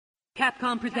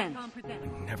Capcom presents.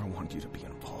 I never wanted you to be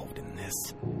involved in this.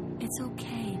 It's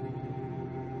okay.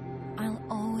 I'll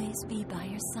always be by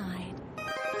your side.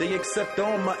 They accept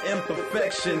all my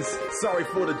imperfections. Sorry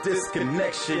for the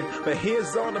disconnection, but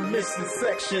here's all the missing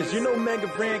sections. You know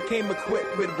Mega Ran came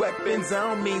equipped with weapons. I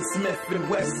don't mean Smith and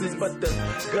Wessons, but the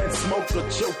gun smoke will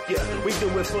choke ya. We do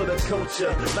it for the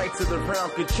culture. Knights of the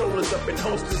round, controllers up in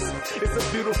holsters. It's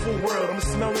a beautiful world, I'm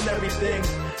smelling everything.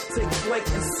 Take flight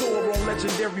and soar on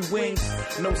legendary wings.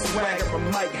 No swag, I'm a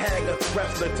Mike Hagger.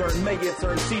 Wrestler turned mayor,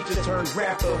 turned teacher, turned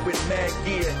rapper with mad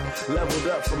gear. Leveled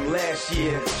up from last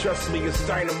year. Trust me, it's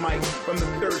dynamite. From the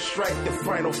third strike, the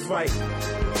final fight.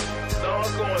 It's all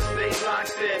gonna stay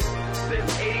locked in.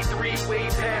 Since 83, way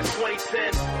past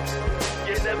 2010.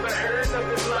 You never heard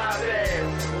nothing live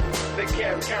as the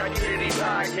Capcom Unity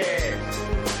Podcast.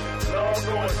 It's all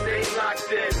gonna stay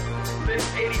locked in.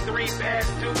 Since 83 past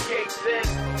 2K10.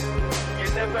 You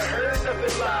never heard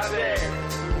nothing live as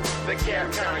the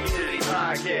Capcom Unity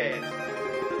Podcast.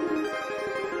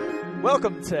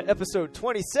 Welcome to episode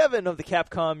 27 of the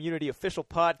Capcom Unity Official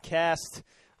Podcast.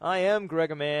 I am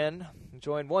Gregaman,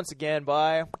 joined once again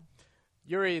by...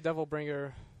 Yuri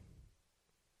Devilbringer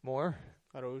More?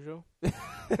 Araujo.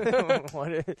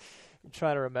 What, you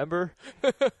trying to remember?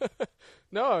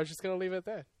 No, I was just going to leave it at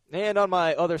that. And on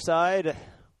my other side...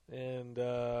 And,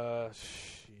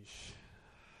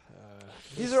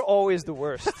 these are always the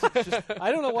worst.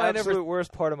 I don't know why absolute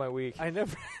worst part of my week. I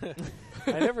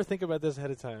never think about this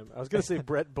ahead of time. I was going to say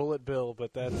Brett Bullet Bill,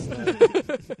 but that's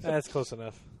that's close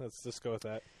enough. Let's just go with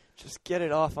that. Just get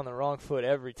it off on the wrong foot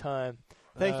every time.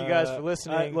 Thank you guys for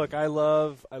listening. I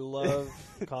love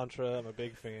Contra. I'm a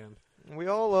big fan. We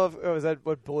all love... Oh, is that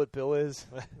what Bullet Bill is?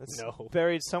 That's No.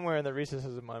 buried somewhere in the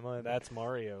recesses of my mind. That's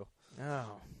Mario.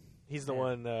 Oh. He's the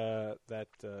one that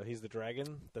he's the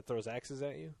dragon that throws axes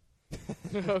at you.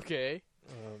 Okay.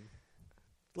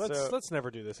 Let's never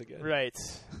do this again. Right.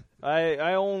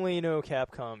 I only know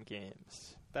Capcom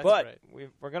games. That's but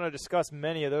right. we're going to discuss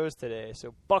many of those today,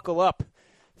 so buckle up.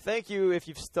 Thank you if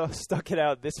you've stuck it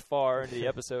out this far into the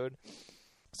episode.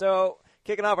 So,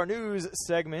 kicking off our news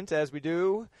segment, as we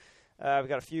do, we've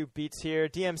got a few beats here.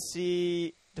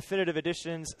 DMC Definitive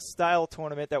Editions style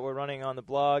tournament that we're running on the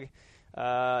blog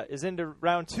is into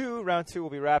round 2. Round 2 will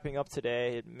be wrapping up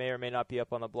today. It may or may not be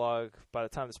up on the blog by the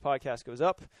time this podcast goes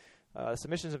up.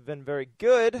 Submissions have been very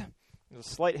good. There was a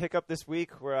slight hiccup this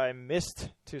week where I missed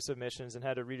 2 submissions and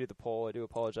had to redo the poll. I do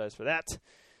apologize for that.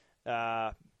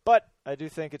 But I do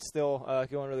think it's still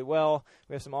going really well.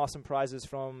 We have some awesome prizes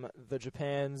from the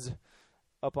Japans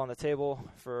up on the table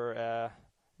for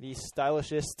the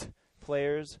stylishest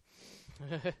players.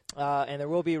 And there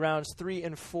will be rounds 3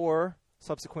 and 4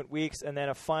 subsequent weeks, and then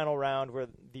a final round where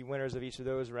the winners of each of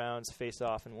those rounds face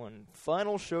off in one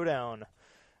final showdown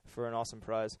for an awesome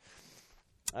prize.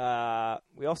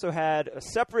 We also had a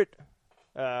separate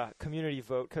community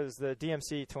vote because the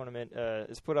DMC tournament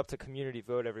is put up to community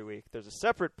vote every week. There's a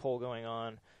separate poll going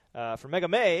on for Mega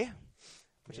May,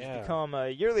 which has become a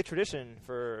yearly tradition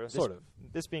for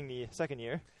this being the second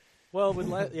year. Well, with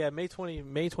May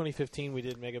 2015, we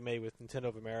did Mega May with Nintendo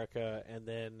of America, and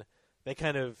then they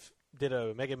kind of did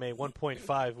a Mega May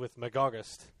 1.5 with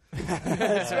Meg-August.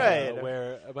 That's right.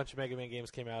 Where a bunch of Mega Man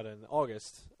games came out in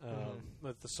August,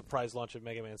 with the surprise launch of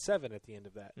Mega Man 7 at the end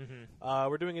of that.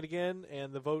 We're doing it again,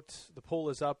 and the poll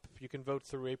is up. You can vote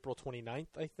through April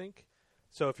 29th, I think.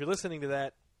 So if you're listening to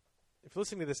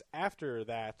this after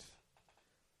that,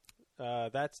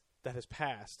 that has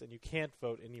passed, and you can't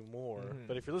vote anymore.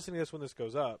 But if you're listening to this when this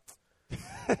goes up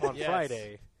on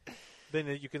Friday, then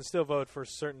you can still vote for a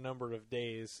certain number of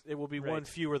days. It will be one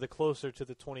fewer the closer to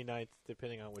the 29th,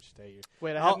 depending on which day you're...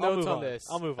 Wait, I have notes on this.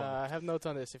 I'll move on. I have notes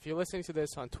on this. If you're listening to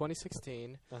this on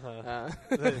 2016...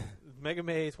 the Mega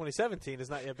May 2017 has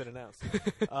not yet been announced.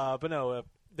 But no,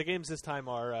 the games this time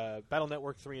are Battle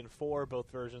Network 3 and 4, both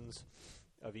versions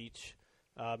of each.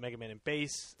 Mega Man and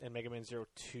Base, and Mega Man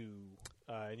 02.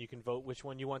 And you can vote which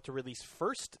one you want to release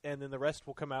first, and then the rest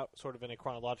will come out sort of in a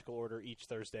chronological order each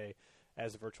Thursday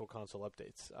as Virtual Console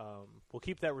updates. We'll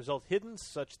keep that result hidden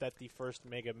such that the first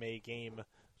Mega May game,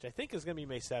 which I think is going to be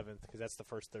May 7th, because that's the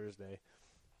first Thursday,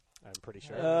 I'm pretty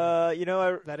sure.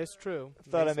 that is true. I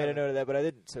thought I made a note of that, but I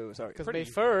didn't, so sorry. Because May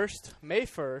 1st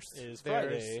is there's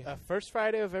Friday. First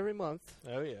Friday of every month.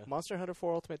 Oh, yeah. Monster Hunter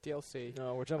 4 Ultimate DLC.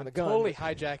 No, we're jumping the gun. Totally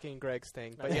hijacking Greg's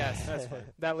thing. But yes, that's fine.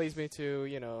 That leads me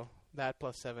to, that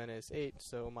plus 7 is 8,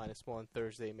 so minus 1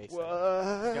 Thursday, May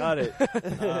 7th. Got it.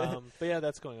 But yeah,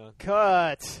 that's going on.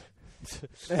 Cut.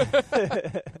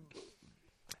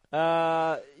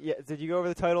 Did you go over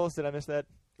the titles? Did I miss that?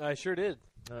 I sure did.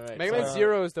 All right. Mega Man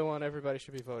Zero is the one everybody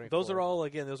should be voting for. Those are all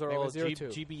Mega Man Zero 2.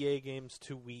 GBA games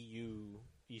to Wii U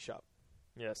eShop.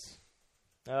 Yes.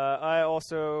 I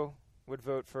also would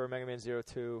vote for Mega Man Zero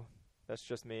 2. That's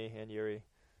just me and Yuri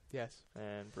Yes.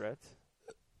 and Brett.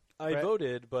 I Brett?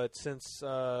 voted, but since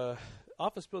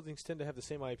office buildings tend to have the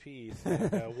same IP,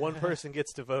 one person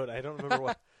gets to vote. I don't remember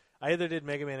what. I either did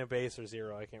Mega Man and Base or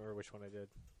Zero. I can't remember which one I did.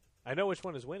 I know which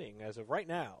one is winning as of right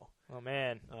now. Oh,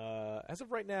 man. As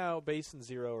of right now, Base and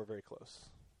Zero are very close.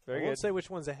 Very I good. won't say which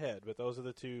one's ahead, but those are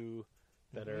the two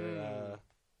that are.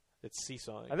 It's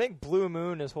seesawing. I think Blue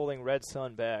Moon is holding Red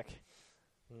Sun back.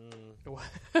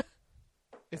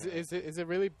 Is it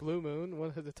really Blue Moon,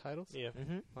 one of the titles? Yeah.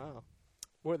 Mm-hmm. Wow.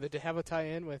 Did they have a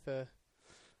tie-in with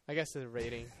I guess the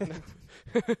rating?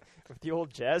 With the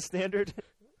old jazz standard?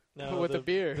 No, With the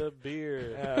beer. The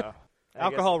beer. Oh. I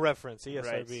Alcohol reference, ESRB.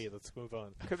 Right. Let's move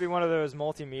on. guess could be one of those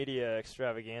multimedia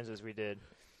extravaganzas we did.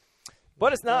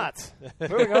 But it's not.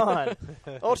 Moving on.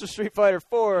 Ultra Street Fighter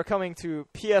 4 coming to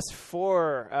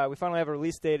PS4. We finally have a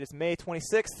release date. It's May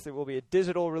 26th. It will be a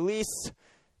digital release.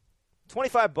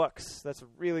 $25. That's a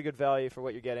really good value for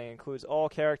what you're getting. It includes all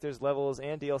characters, levels,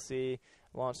 and DLC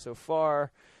launched so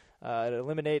far. It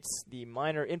eliminates the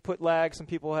minor input lag some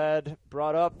people had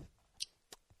brought up.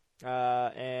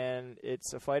 And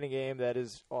it's a fighting game that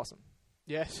is awesome.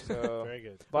 Yes. So Very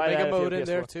good. buy that Omega if you have mode in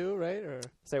there PS4. too, right? Or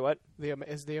Say what?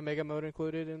 is the Omega mode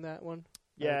included in that one?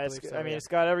 Yeah, believe so, I mean, yeah. it's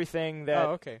got everything that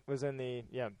Oh, okay. was in the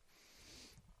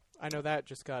I know that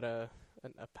just got a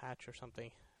patch or something.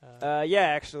 yeah,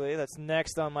 actually, that's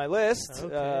next on my list.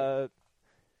 Okay.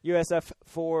 USF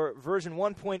 4 version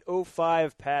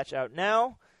 1.05 patch out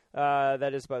now.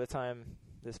 That is by the time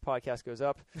this podcast goes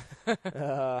up.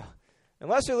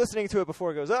 Unless you're listening to it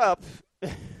before it goes up,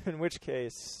 in which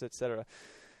case, etc.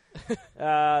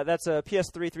 That's a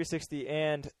PS3, 360,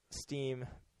 and Steam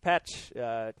patch.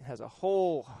 It has a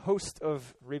whole host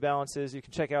of rebalances you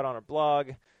can check out on our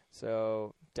blog.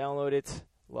 So download it,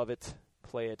 love it,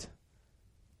 play it.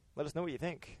 Let us know what you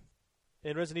think.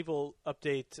 In Resident Evil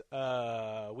update,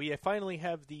 we finally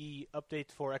have the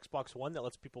update for Xbox One that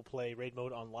lets people play raid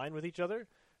mode online with each other.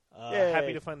 Yay.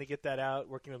 Happy to finally get that out.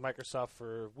 Working with Microsoft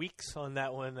for weeks on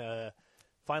that one.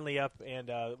 Finally up,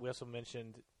 and we also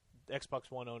mentioned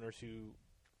Xbox One owners who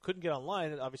couldn't get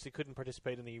online and obviously couldn't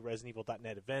participate in the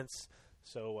ResidentEvil.net events.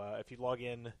 So if you log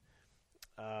in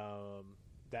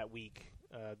that week,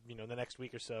 the next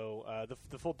week or so,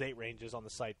 the full date range is on the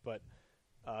site, but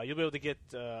you'll be able to get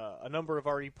a number of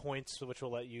RE points, which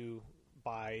will let you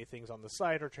buy things on the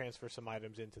site or transfer some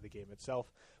items into the game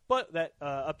itself. But that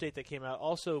update that came out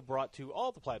also brought to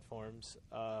all the platforms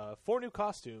 4 new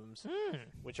costumes,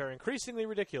 which are increasingly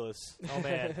ridiculous. Oh,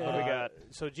 man. What do we got?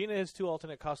 So Gina has 2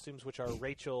 alternate costumes, which are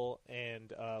Rachel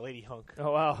and Lady Hunk.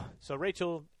 Oh, wow. So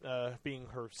Rachel, being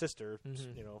her sister,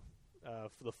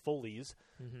 for the Foleys.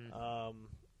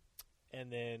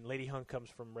 And then Lady Hunk comes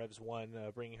from Revs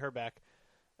 1, bringing her back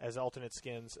as alternate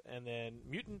skins. And then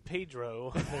Mutant Pedro,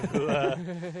 who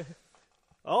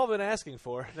all I've been asking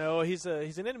for. No, he's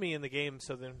an enemy in the game,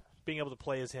 so then being able to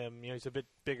play as him, he's a bit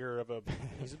bigger of a...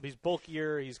 he's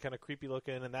bulkier, he's kind of creepy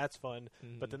looking, and that's fun.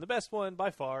 But then the best one,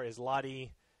 by far, is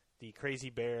Lottie, the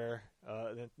crazy bear,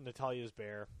 Natalia's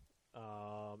bear.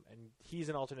 And he's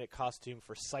an alternate costume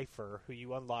for Cypher, who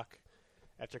you unlock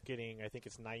after getting, I think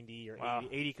it's 90 or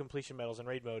 80 completion medals in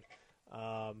raid mode.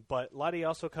 But Lottie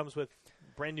also comes with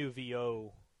brand new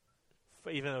VO,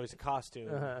 even though he's a costume.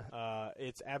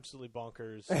 It's absolutely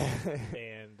bonkers,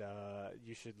 and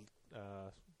you should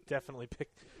definitely pick.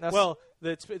 Well,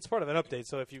 it's part of an update,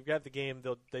 so if you've got the game,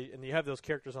 and you have those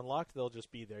characters unlocked, they'll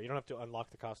just be there. You don't have to unlock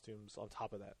the costumes on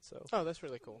top of that. So, Oh, that's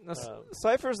really cool.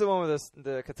 Cypher's the one with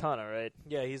the katana, right?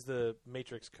 yeah, he's the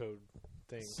Matrix code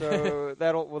thing. So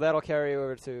that'll carry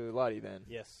over to Lottie then.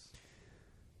 Yes.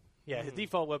 Yeah, his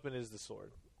default weapon is the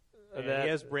sword. And That- he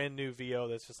has brand new VO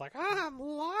that's just like, I'm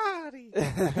Lottie.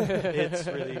 It's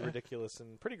really ridiculous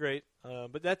and pretty great.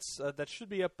 But that should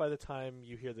be up by the time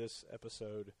you hear this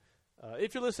episode.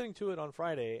 If you're listening to it on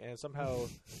Friday and somehow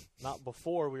not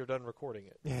before we were done recording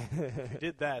it. If you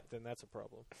did that, then that's a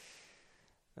problem.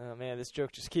 Oh, man, this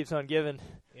joke just keeps on giving.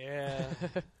 Yeah.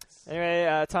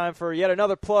 Anyway, time for yet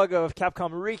another plug of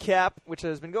Capcom Recap, which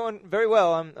has been going very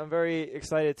well. I'm very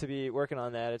excited to be working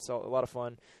on that. It's a lot of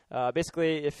fun.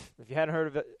 Basically, if you hadn't heard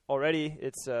of it already,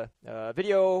 it's a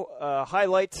video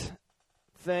highlight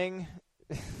thing.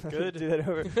 Good. Do that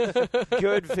over.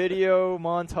 Good video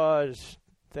montage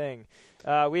thing.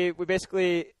 We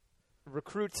basically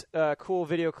recruit cool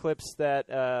video clips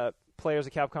that players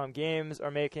of Capcom games are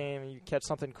making. You catch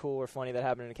something cool or funny that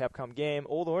happened in a Capcom game,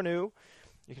 old or new.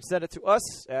 You can send it to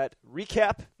us at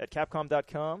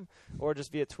recap@capcom.com or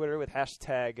just via Twitter with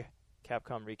hashtag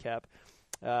CapcomRecap.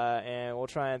 And we'll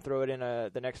try and throw it in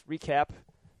the next recap,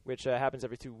 which happens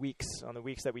every 2 weeks on the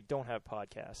weeks that we don't have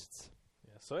podcasts.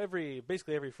 Yeah, so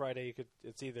basically every Friday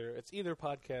it's either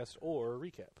podcast or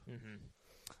recap. Mm-hmm.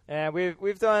 And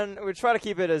we try to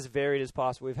keep it as varied as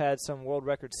possible. We've had some world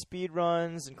record speed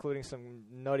runs, including some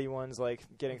nutty ones like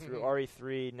getting through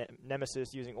RE3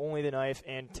 Nemesis using only the knife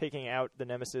and taking out the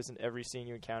Nemesis in every scene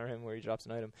you encounter him where he drops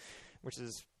an item, which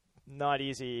is not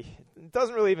easy. It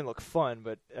doesn't really even look fun,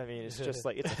 but I mean, it's just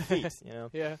like it's a feat, you know.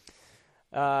 Yeah.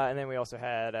 And then we also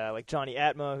had like Johnny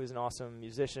Atma, who's an awesome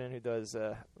musician who does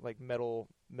like metal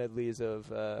medleys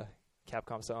of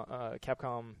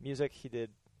Capcom music. He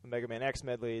did Mega Man X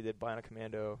medley, did Bionic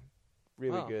Commando,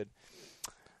 really good.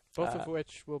 Both of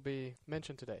which will be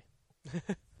mentioned today.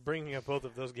 Bringing up both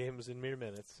of those games in mere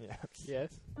minutes. Yeah. Yes.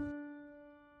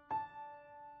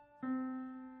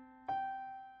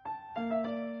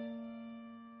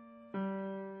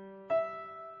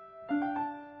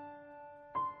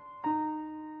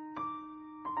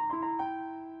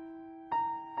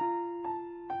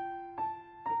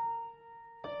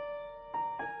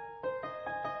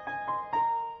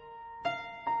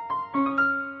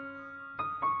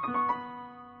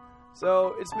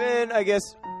 So it's been, I guess,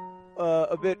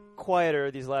 a bit quieter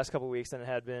these last couple of weeks than it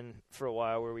had been for a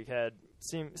while, where we had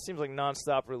seems like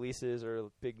nonstop releases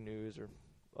or big news or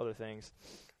other things.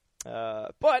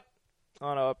 But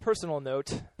on a personal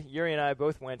note, Yuri and I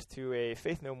both went to a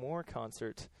Faith No More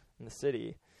concert in the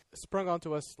city. Sprung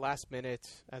onto us last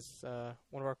minute as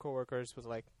one of our coworkers was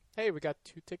like, "Hey, we got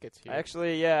 2 tickets here." I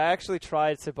actually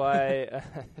tried to buy.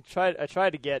 I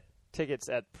tried to get tickets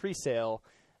at pre-sale.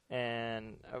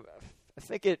 And I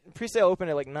think pre-sale opened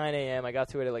at like 9 a.m. I got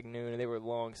to it at like noon, and they were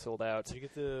long sold out. Did you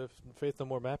get the Faith No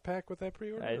More map pack with that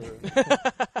pre-order?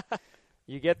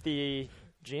 You get the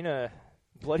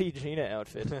Bloody Gina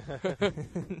outfit.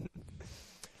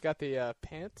 Got the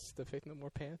pants, the Faith No More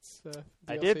pants.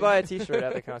 I DLC. did buy a T-shirt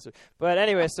at the concert, but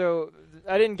anyway, so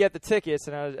I didn't get the tickets,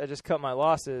 and I just cut my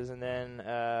losses. And then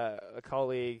a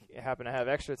colleague happened to have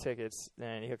extra tickets,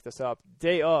 and he hooked us up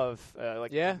day of,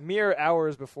 mere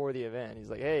hours before the event. He's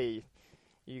like, "Hey,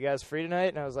 you guys free tonight?"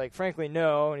 And I was like, "Frankly,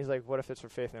 no." And he's like, "What if it's for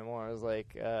Faith No More?" I was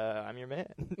like, "I'm your man."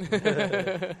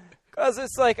 Because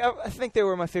it's like, I think they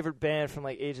were my favorite band from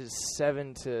like ages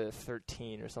 7 to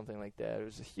 13 or something like that. It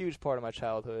was a huge part of my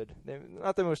childhood. They're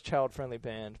not the most child-friendly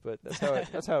band, but that's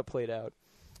how it played out.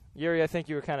 Yuri, I think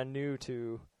you were kind of new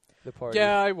to the party.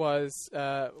 Yeah, I was.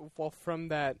 Well, from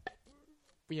that,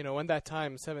 in that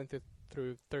time, 7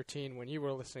 through 13, when you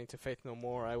were listening to Faith No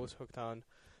More, I was hooked on,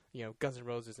 Guns N'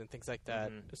 Roses and things like that.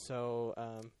 Mm-hmm. So,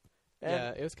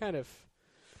 it was kind of...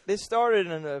 They started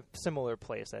in a similar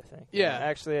place, I think. Yeah.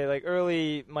 Actually, like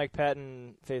early Mike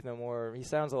Patton, Faith No More, he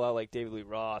sounds a lot like David Lee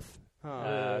Roth.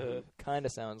 Who kind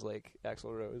of sounds like Axl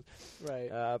Rose.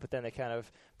 Right. But then they kind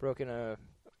of broke into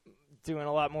doing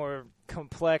a lot more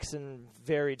complex and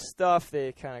varied stuff.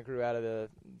 They kind of grew out of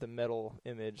the metal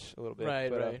image a little bit. Right,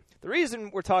 but, right. The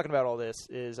reason we're talking about all this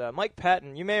is Mike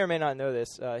Patton, you may or may not know this,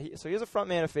 so he's a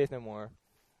frontman of Faith No More.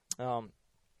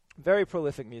 Very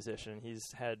prolific musician.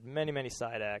 He's had many, many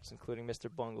side acts, including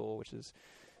Mr. Bungle, which is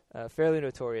a fairly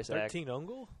notorious 13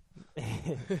 Ungle?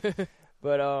 act.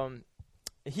 But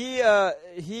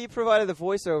he provided the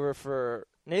voiceover for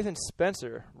Nathan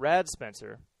Spencer, Rad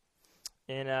Spencer,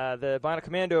 in the Bionic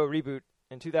Commando reboot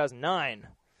in 2009.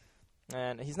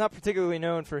 And he's not particularly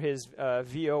known for his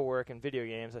VO work in video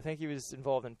games. I think he was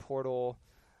involved in Portal,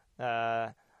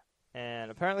 and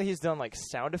apparently he's done like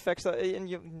sound effects.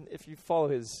 And if you follow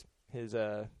his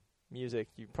music,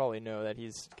 you probably know that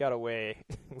he's got away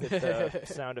with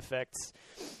sound effects.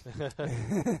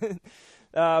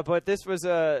 But this was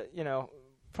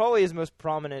probably his most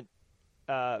prominent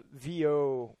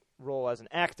VO role as an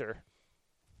actor.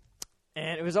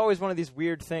 And it was always one of these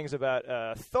weird things about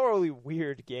a thoroughly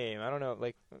weird game. I don't know,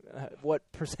 what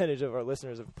percentage of our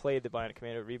listeners have played the Bionic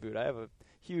Commando reboot. I have a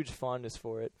huge fondness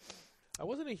for it. I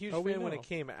wasn't a huge fan when it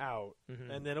came out,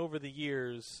 and then over the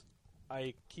years,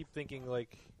 I keep thinking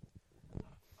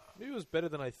maybe it was better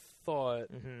than I thought.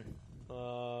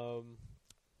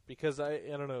 Because I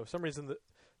don't know, for some reason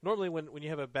normally when you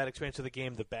have a bad experience with the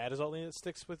game, the bad is all that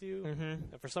sticks with you,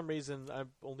 and for some reason I'm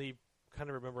only kind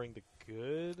of remembering the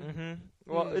good.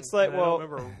 Well, it's like I don't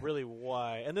remember really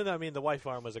why. And then the Wife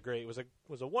Farm was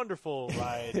was a wonderful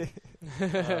ride,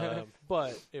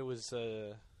 but it was.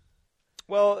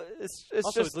 Well, it's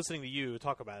Also, just listening to you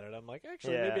talk about it, I'm like,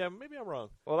 actually, Yeah. maybe I'm wrong.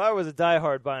 well, I was a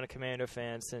diehard Bionic Commando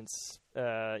fan since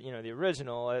the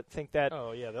original. I think that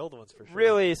Oh yeah, the old ones for sure.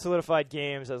 really solidified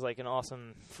games as like an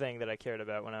awesome thing that I cared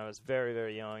about when I was very,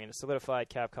 very young, and it solidified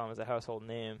Capcom as a household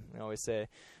name. I always say,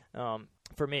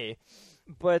 for me.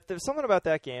 But there's something about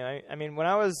that game. I mean, when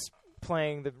I was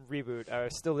playing the reboot, I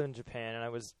was still in Japan, and I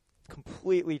was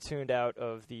completely tuned out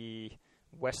of the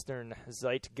Western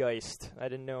zeitgeist. I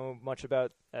didn't know much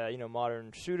about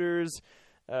modern shooters,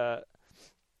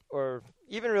 or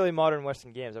even really modern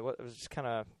Western games. I was just kind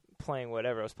of playing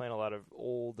whatever. I was playing a lot of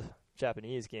old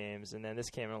Japanese games, and then this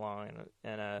came along,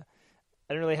 and I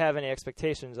didn't really have any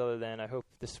expectations other than I hope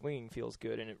the swinging feels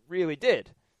good, and it really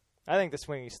did. I think the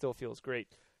swinging still feels great.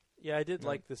 Yeah, I did Yeah.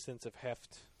 like the sense of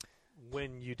heft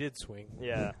when you did swing.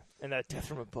 Yeah, and that death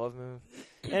from above move.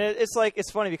 And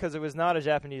it's funny because it was not a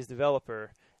Japanese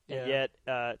developer, and Yeah.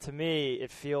 yet to me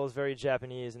it feels very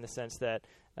Japanese in the sense that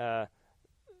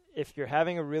if you're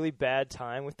having a really bad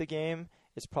time with the game,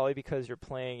 it's probably because you're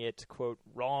playing it, quote,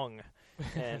 wrong.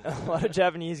 And a lot of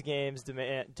Japanese games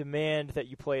demand that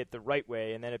you play it the right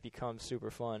way, and then it becomes super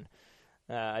fun.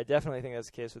 I definitely think that's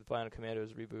the case with Bionic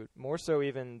Commando's reboot, more so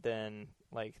even than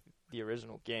like the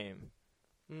original game.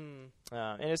 And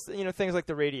it's things like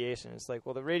the radiation. It's like,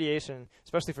 well, the radiation,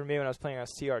 especially for me when I was playing on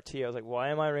CRT, I was like, why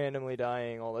am I randomly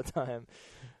dying all the time?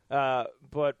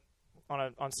 But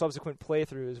on subsequent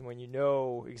playthroughs, when you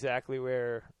know exactly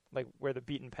where the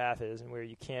beaten path is and where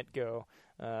you can't go,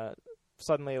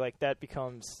 suddenly like that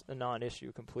becomes a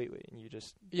non-issue completely, and you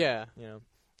just Yeah.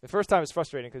 the first time it's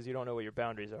frustrating because you don't know what your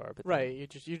boundaries are. But Right, you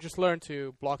just learn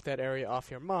to block that area off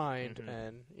your mind Mhm.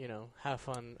 and have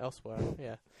fun elsewhere.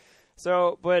 Yeah.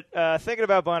 So, but thinking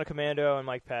about Bionic Commando and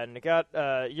Mike Patton, it got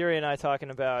Yuri and I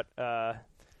talking about the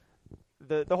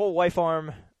whole wife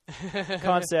arm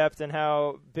concept and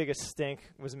how big a stink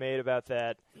was made about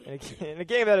that in a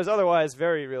game that is otherwise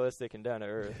very realistic and down to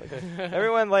earth. Like,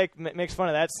 everyone makes fun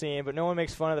of that scene, but no one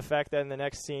makes fun of the fact that in the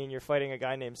next scene you're fighting a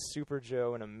guy named Super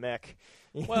Joe in a mech.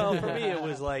 Well, for me, I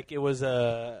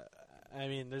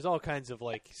mean, there's all kinds of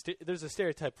there's a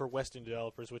stereotype for Western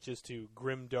developers, which is to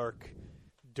grimdark,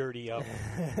 dirty up.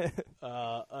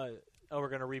 We're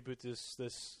gonna reboot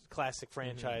this classic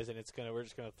franchise, and we're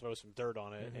just gonna throw some dirt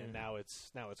on it, and now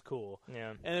it's cool.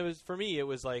 Yeah. And for me, it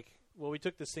was like, well, we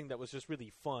took this thing that was just really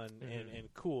fun and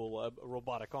cool, a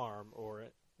robotic arm or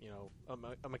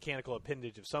a mechanical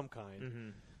appendage of some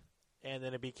kind. And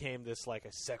then it became this I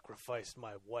sacrificed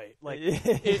my wife.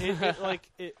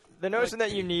 The notion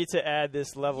that you need to add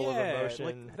this level of Yeah,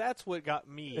 emotion. that's what got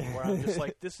me. Where I'm just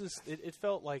like, this is. It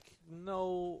felt like,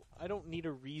 no, I don't need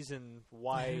a reason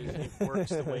why it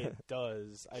works the way it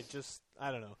does.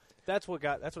 I don't know. That's what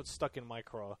stuck in my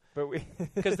craw. But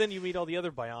Because then you meet all the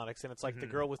other bionics, and it's like the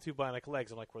girl with 2 bionic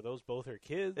legs. I'm like, were those both her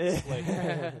kids?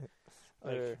 Or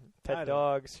I pet don't-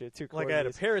 dogs, your 2 Like I had a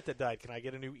corgis. parrot that died. Can I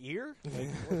get a new ear?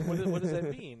 What does that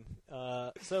mean?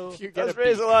 So You It does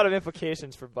raise a lot of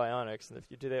implications for bionics. And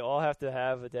do they all have to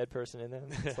have a dead person in them?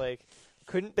 It's like,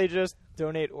 couldn't they just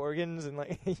donate organs and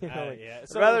yeah. I'd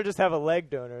So- rather just have a leg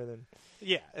donor than.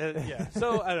 Yeah.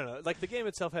 So I don't know. Like the game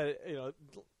itself had, like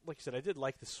you said, I did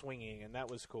like the swinging, and that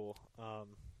was cool.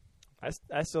 I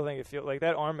still think it feels like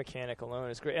that arm mechanic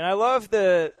alone is great, and I love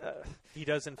the. He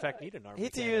does in fact need an arm. I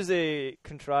hate to mechanic. use a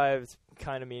contrived,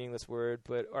 kind of meaningless word,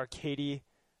 but arcadey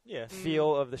Yeah.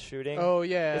 feel of the shooting. Oh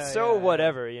yeah. It's so yeah.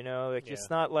 whatever, Like Yeah. it's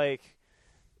not like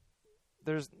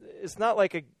it's not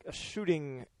like a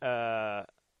shooting. I'm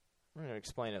gonna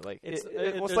explain it. Like It's-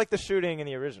 it's like the shooting in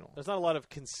the original. There's not a lot of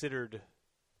considered.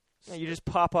 Yeah, you just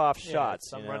pop off Yeah,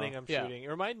 shots. I'm you know? running. I'm Yeah. shooting. It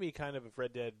reminded me kind of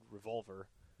Red Dead Revolver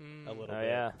a little Oh, bit.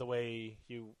 yeah. The way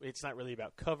it's not really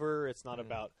about cover. It's not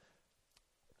about.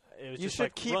 It was You just should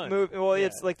like keep run. moving. Well, Yeah.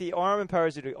 it's like the arm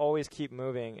empowers you to always keep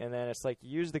moving, and then it's like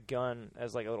use the gun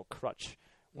as like a little crutch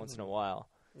once in a while.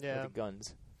 Yeah. With the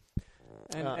guns.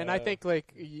 And I think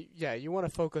you want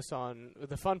to focus on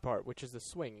the fun part, which is the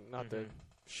swinging, not the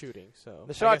shooting. So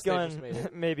The I guess they just shotgun made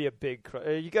it- may be a big.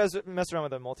 You guys mess around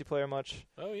with the multiplayer much?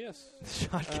 Oh yes. The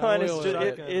shotgun is will just,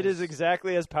 shotgun it is is-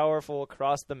 exactly as powerful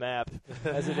across the map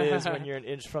as it is when you're an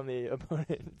inch from the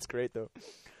opponent. It's great though.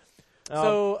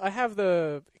 So I have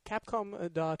the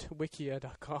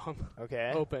Capcom.wikia.com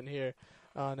Okay. open here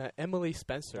on Emily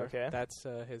Spencer. Okay. That's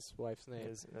his wife's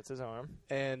name. That's his arm.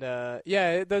 And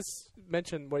it does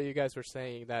mention what you guys were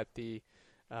saying, that the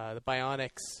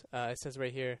bionics. It says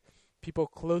right here, people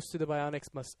close to the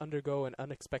bionics must undergo an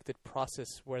unexpected process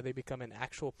where they become an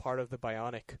actual part of the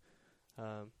bionic.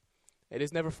 It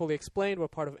is never fully explained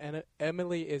what part of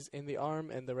Emily is in the arm,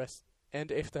 and the rest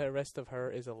and if the rest of her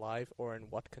is alive or in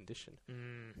what condition.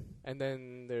 Mm. And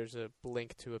then there's a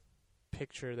link to a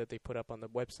picture that they put up on the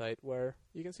website where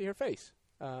you can see her face.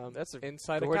 That's a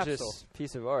inside a gorgeous capsule.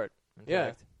 piece of art. In Yeah.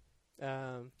 fact.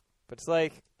 But But it's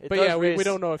like, we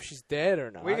don't know if she's dead or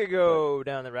not. We could go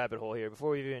down the rabbit hole here before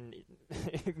we even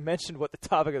mentioned what the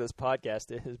topic of this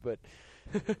podcast is. But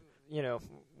you know,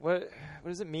 what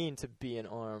does it mean to be an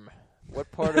arm?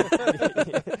 What part of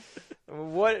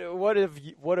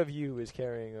what of you is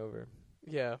carrying over?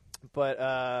 Yeah.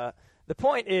 But the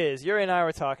point is, Yuri and I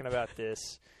were talking about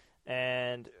this,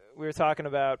 and we were talking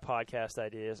about podcast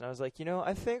ideas, and I was like,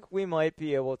 I think we might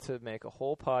be able to make a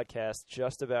whole podcast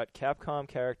just about Capcom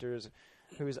characters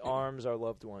whose arms are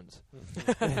loved ones.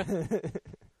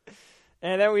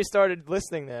 And then we started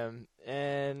listing them,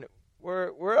 and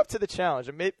we're up to the challenge.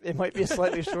 It might be a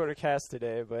slightly shorter cast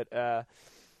today, but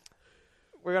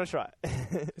we're gonna try.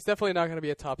 It's definitely not going to be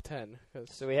a top 10.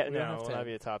 So it will not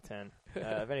be a top 10.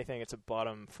 If anything, it's a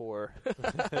bottom 4.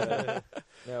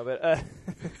 No, but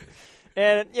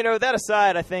and that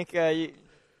aside, I think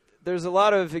there's a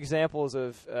lot of examples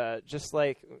of just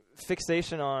like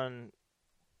fixation on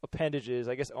appendages.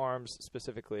 I guess arms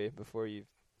specifically. Before you,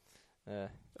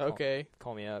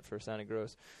 call me out for sounding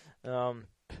gross.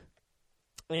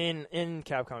 In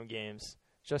Capcom games,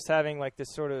 just having like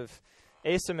this sort of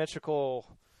asymmetrical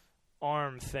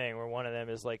arm thing where one of them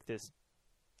is like this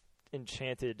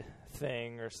enchanted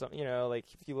thing or something, like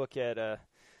if you look at I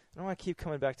don't want to keep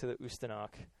coming back to the Ustanok.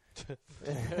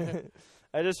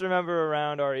 I just remember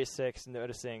around RE6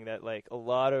 noticing that like a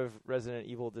lot of Resident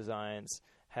Evil designs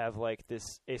have like this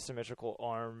asymmetrical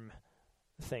arm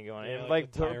thing going on. Yeah, And like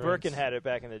like the Birkin Tyrants. had it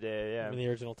back in the day, yeah. I mean, the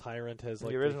original Tyrant has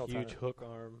like The original the huge Tyrant. hook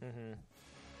arm. Mm-hmm.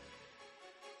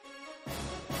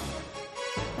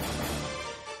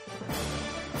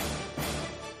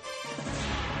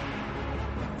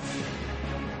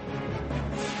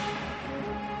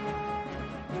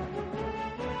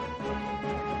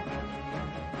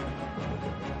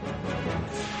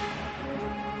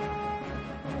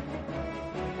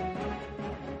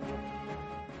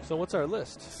 So what's our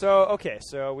list?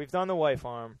 So we've done the wife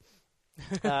arm.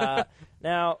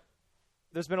 Now,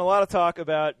 there's been a lot of talk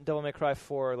about Devil May Cry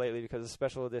 4 lately because the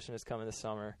special edition is coming this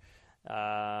summer.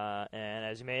 And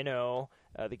as you may know,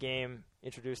 the game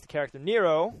introduced the character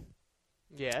Nero,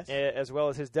 Yes. as well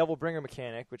as his Devil Bringer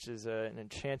mechanic, which is an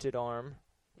enchanted arm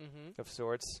Mm-hmm. of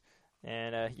sorts.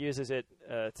 And he uses it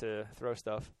to throw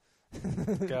stuff.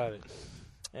 Got it.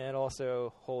 And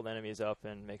also hold enemies up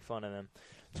and make fun of them.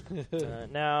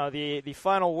 Now, the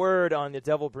final word on the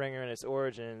Devil Bringer and its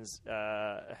origins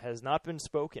has not been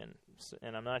spoken,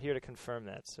 and I'm not here to confirm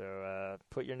that. So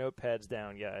put your notepads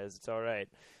down, guys. It's all right.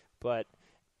 But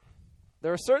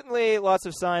there are certainly lots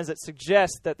of signs that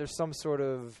suggest that there's some sort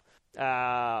of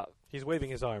He's waving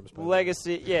his arms. by the way.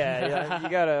 legacy. Yeah, you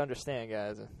got to understand,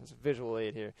 guys. It's a visual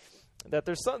aid here. That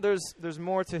there's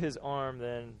more to his arm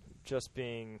than just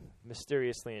being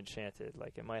mysteriously enchanted.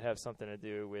 Like it might have something to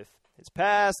do with his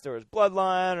past or his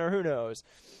bloodline or who knows.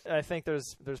 I think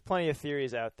there's plenty of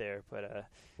theories out there, but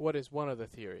What is one of the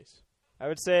theories? I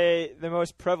would say the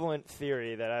most prevalent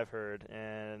theory that I've heard,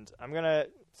 and I'm gonna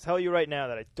tell you right now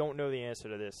that I don't know the answer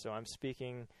to this, so I'm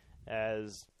speaking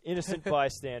as innocent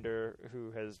bystander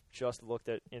who has just looked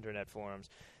at internet forums.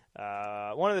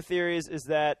 One of the theories is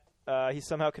that he's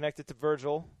somehow connected to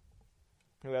Virgil,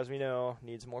 who, as we know,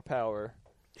 needs more power.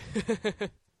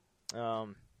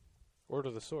 Order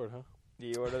of the Sword, huh?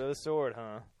 The Order of the Sword,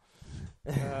 huh?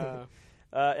 Uh,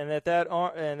 And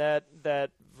that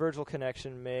Virgil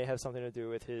connection may have something to do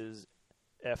with his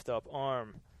effed up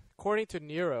arm. according to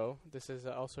Nero, this is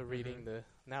also reading the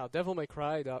now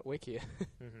devilmaycry.wiki.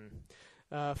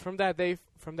 Mm-hmm. From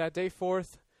that day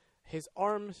forth, his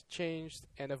arms changed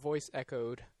and a voice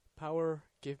echoed, "Power,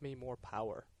 give me more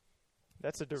power."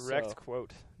 That's a direct So,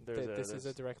 quote. This is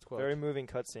a direct quote. very moving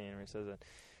cutscene where he says it.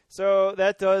 So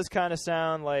that does kind of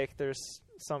sound like there's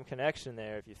some connection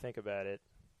there if you think about it.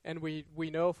 And we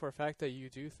know for a fact that you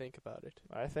do think about it.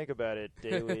 I think about it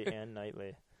daily and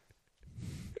nightly.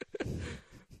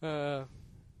 Uh,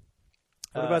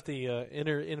 What about the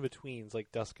in-betweens,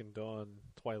 like Dusk and Dawn,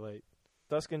 Twilight?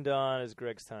 Dusk and Dawn is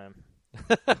Greg's time.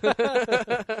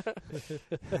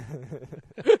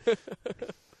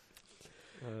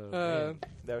 uh,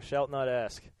 Thou shalt not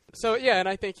ask. So yeah, and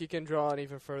I think you can draw an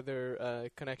even further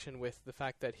connection with the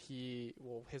fact that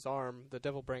his arm, the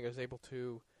Devil Bringer, is able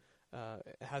to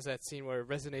has that scene where it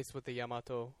resonates with the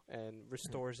Yamato and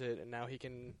restores it, and now he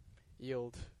can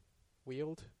wield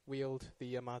the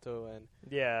Yamato, and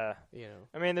Yeah.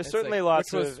 I mean, there's It's certainly like-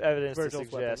 lots which was of evidence to Virgil's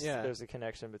weapon, suggest yeah. there's a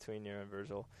connection between Nero and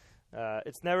Virgil.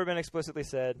 It's never been explicitly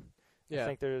said. Yeah. I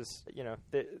think there's,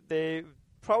 they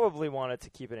probably wanted to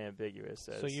keep it ambiguous.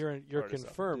 So you're artists often do.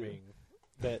 confirming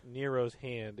that Nero's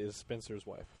hand is Spencer's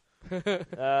wife.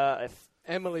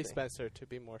 Emily Spencer, to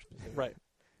be more specific. Right.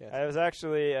 Yes. I was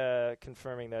actually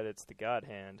confirming that it's the God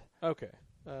Hand, Okay.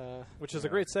 Which is a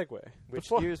Yeah. great segue. which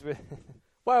Before- used with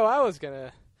Well, I was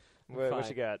gonna. what Fine.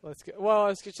 you got. Let's go. Well, I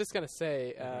was just gonna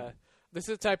say, Mhm. this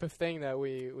is the type of thing that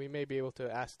we may be able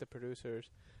to ask the producers,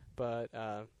 but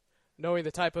knowing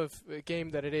the type of game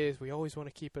that it is, we always want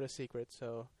to keep it a secret.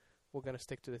 So we're gonna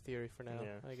stick to the theory for now,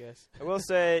 Yeah. I guess. I will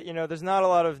say, there's not a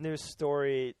lot of new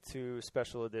story to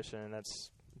Special Edition.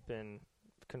 That's been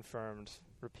confirmed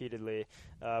repeatedly.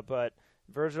 But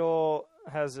Virgil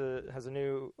has a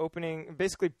new opening,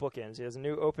 basically bookends. He has a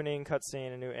new opening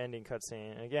cutscene, a new ending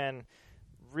cutscene. And again,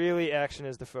 really action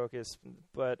is the focus,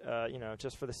 but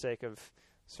just for the sake of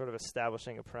sort of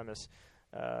establishing a premise,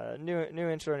 new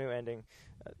intro, new ending.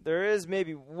 There is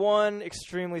maybe one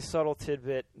extremely subtle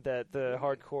tidbit that the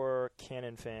hardcore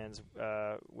canon fans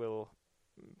will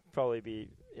probably be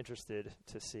interested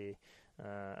to see.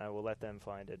 I will let them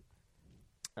find it.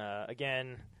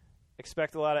 Again,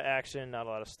 expect a lot of action, not a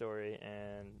lot of story,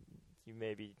 and you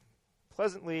may be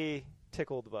pleasantly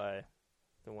tickled by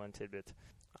the one tidbit.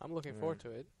 I'm looking forward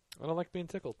to it. I don't like being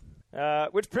tickled.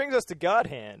 Which brings us to God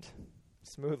Hand,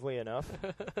 smoothly enough.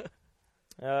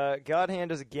 God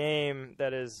Hand is a game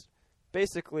that is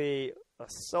basically a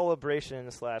celebration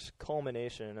 /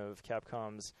 culmination of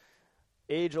Capcom's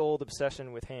age-old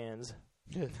obsession with hands.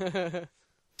 I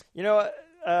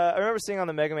remember seeing on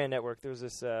the Mega Man Network there was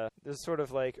this sort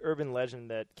of like urban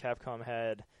legend that Capcom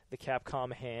had the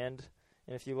Capcom Hand,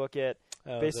 and if you look at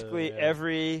basically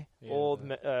every old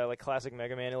like classic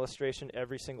Mega Man illustration,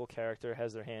 every single character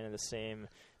has their hand in the same.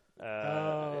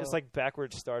 It's like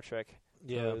backwards Star Trek.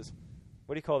 Yeah. pose.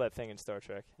 What do you call that thing in Star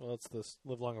Trek? Well, it's this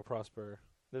Live Long and Prosper.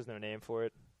 There's no name for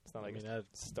it. It's not like mean, a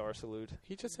star salute.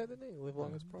 He just said the name. Live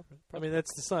long as proper. I mean,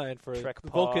 that's the sign for Trek the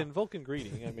paw. Vulcan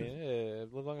greeting. I mean,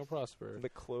 live long and prosper. The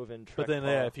cloven Trek But then,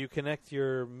 paw. if you connect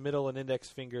your middle and index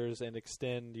fingers and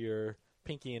extend your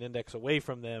pinky and index away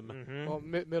from them, Mhm. Well,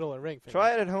 middle and ring finger.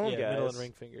 Try it at home, yeah, guys. middle and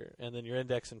ring finger, and then your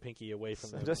index and pinky away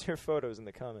from them. Send us your photos in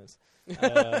the comments.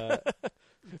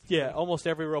 Yeah, almost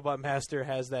every Robot Master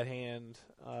has that hand.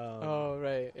 Oh,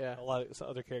 right, yeah. A lot of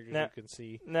other characters Now- you can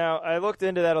see. Now, I looked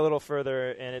into that a little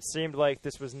further, and it seemed like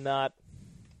this was not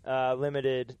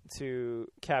limited to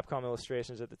Capcom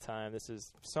illustrations at the time. This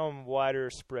is some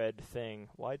widespreader thing.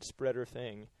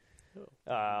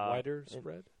 Wider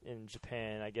spread. In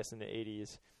Japan, I guess in the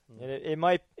 80s. Mm.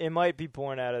 And it might be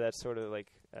born out of that sort of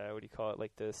like what do you call it,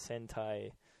 like the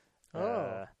Sentai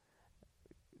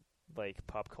like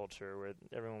pop culture where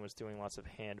everyone was doing lots of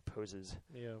hand poses,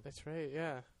 Yeah. That's right,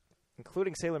 yeah.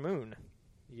 including Sailor Moon.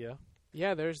 Yeah.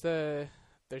 Yeah, there's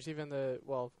even the,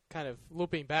 well, kind of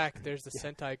looping back, there's the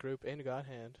Sentai group in God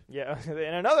Hand. Yeah, and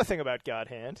another thing about God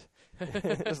Hand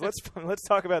is let's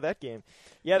talk about that game.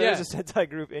 Yeah, there's a Sentai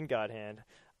group in God Hand.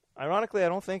 Ironically, I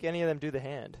don't think any of them do the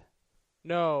hand.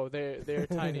 No, they're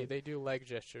tiny. They do leg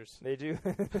gestures. They do.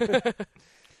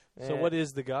 So what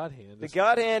is the God Hand? The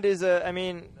God Hand is I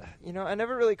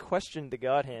never really questioned the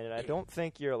God Hand, and I don't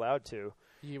think you're allowed to.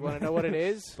 You want to know what it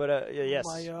is? But yes,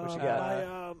 what you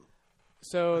got?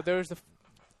 So there's the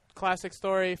classic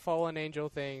story, fallen angel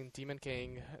thing, demon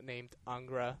king named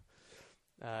Angra,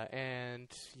 and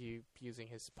using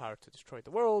his power to destroy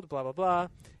the world, blah, blah, blah.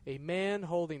 A man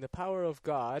holding the power of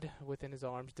God within his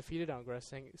arms defeated Angra,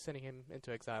 sending him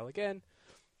into exile again.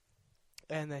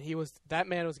 And then that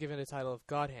man was given the title of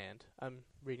God Hand. I'm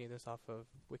reading this off of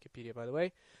Wikipedia, by the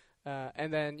way.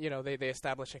 And then, they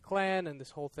establish a clan and this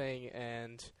whole thing,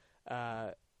 and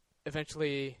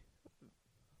eventually,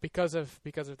 because of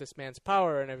this man's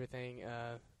power and everything,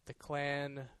 the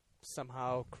clan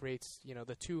somehow creates,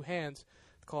 the two hands,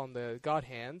 call them the God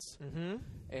Hands.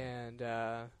 Mm-hmm. And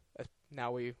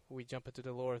now we jump into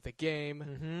the lore of the game.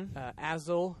 Mm-hmm.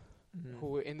 Azel,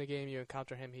 who in the game you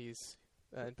encounter him, he's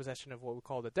in possession of what we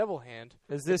call the Devil Hand.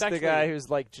 Is this It's the guy actually- who's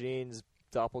like Gene's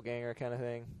doppelganger kind of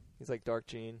thing? He's like Dark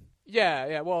Gene.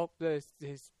 Yeah. Well,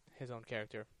 his own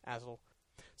character, Azel.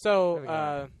 So, There we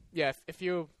go. if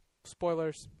you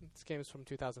spoilers, this game is from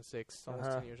 2006,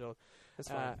 almost 10 years old. That's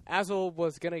fine. Azel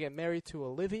was gonna get married to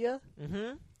Olivia,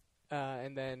 Mm-hmm.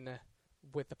 and then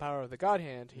with the power of the God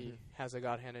Hand, he Mhm. has a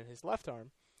God Hand in his left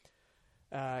arm.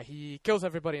 He kills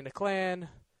everybody in the clan,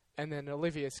 and then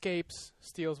Olivia escapes,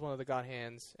 steals one of the God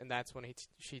Hands, and that's when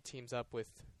she teams up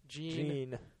with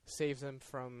Gene. Saves him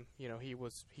from,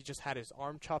 he just had his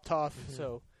arm chopped off, Mhm.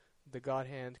 so the God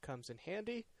Hand comes in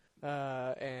handy.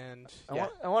 And I yeah,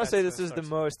 want to say that's this is when the it starts.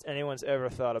 most anyone's ever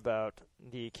thought about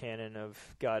the canon of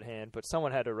God Hand, but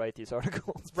someone had to write these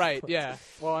articles. Right, yeah.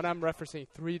 Well, and I'm referencing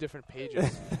 3 different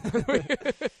pages.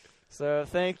 So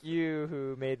thank you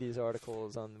who made these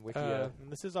articles on Wikia. And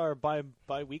this is our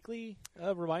bi-weekly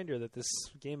reminder that this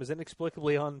game is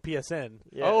inexplicably on PSN.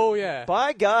 Yeah. Oh, yeah.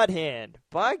 By God Hand.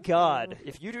 By God.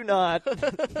 If you do not...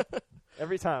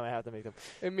 Every time I have to make them.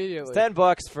 Immediately. It's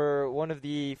 $10 for one of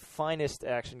the finest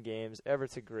action games ever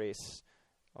to grace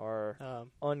our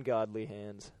ungodly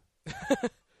hands.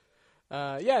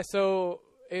 Yeah, so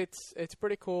it's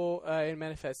pretty cool. It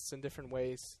manifests in different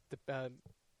ways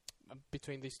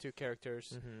between these two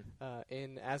characters. Mm-hmm.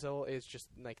 In Azel is just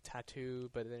like tattoo,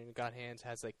 but then in God Hands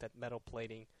has like that metal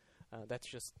plating. That's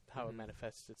just how it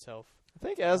manifests itself. I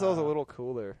think Azel's a little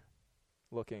cooler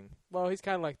looking. Well, he's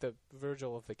kind of like the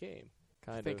Virgil of the game.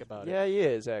 Think about it. Yeah, he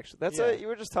is, actually. That's Yeah. you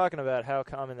were just talking about how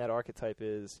common that archetype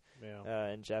is Yeah.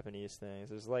 in Japanese things.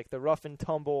 There's like the rough and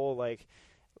tumble, like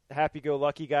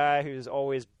happy-go-lucky guy who's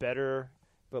always better,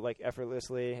 but like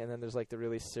effortlessly. And then there's like the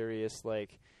really serious,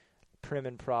 like prim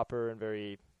and proper and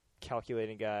very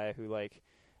calculating guy who like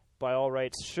by all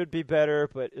rights should be better,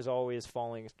 but is always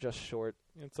falling just short.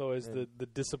 It's always the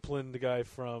disciplined guy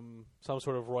from some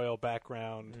sort of royal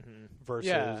background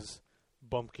versus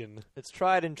bumpkin. It's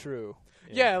tried and true.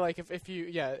 Yeah, like if you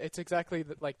it's exactly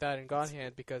like that in God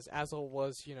Hand because Azel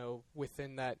was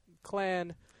within that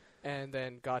clan, and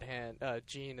then God Hand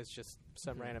Gene is just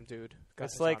some random dude. Got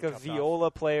It's his like arm a chopped off.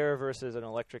 viola player versus an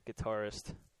electric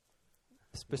guitarist.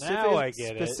 Now I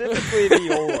get it. Specifically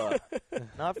viola,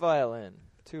 not violin.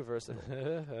 Too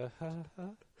versatile.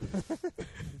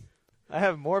 I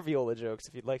have more viola jokes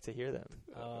if you'd like to hear them.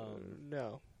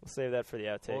 No. We'll save that for the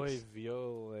outtakes. Boy,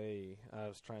 viola. I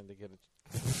was trying to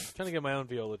get my own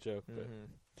viola joke, but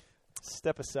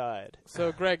Step aside.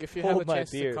 So Greg, if you have Hold a my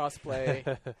chance to beer.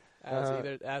 cosplay as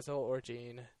either Azel or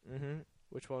Gene, Mm-hmm.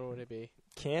 which one would it be?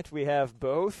 Can't we have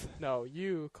both? No,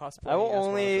 you cosplay. I will as one of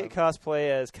only them. cosplay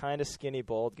as kind of skinny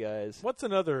bald guys. what's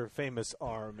another famous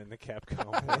arm in the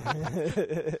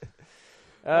Capcom?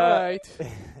 All right.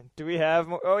 Do we have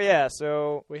more? Oh, yeah.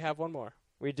 So We have one more.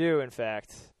 we do, in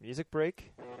fact. Music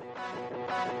break.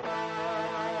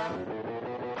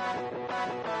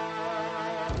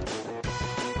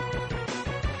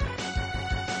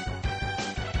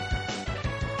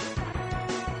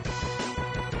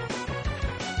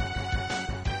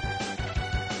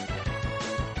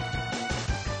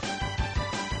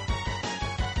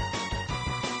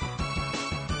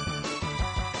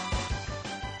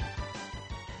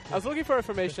 I was looking for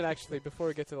information actually before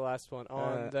we get to the last one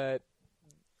on that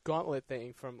gauntlet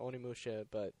thing from Onimusha,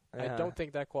 but I don't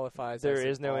think that qualifies. There as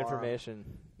is an no arm. information.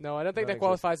 No, I don't think None that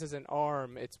qualifies as an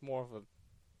arm. It's more of a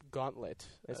gauntlet.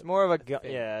 It's more of a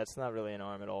thing. yeah. It's not really an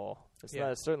arm at all. It's Yeah.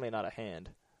 not. It's certainly not a hand.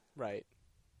 Right.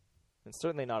 It's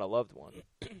certainly not a loved one.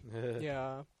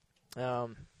 Yeah.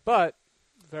 Um, But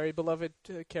very beloved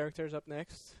characters up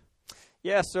next.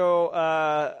 yeah. So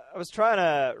I was trying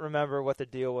to remember what the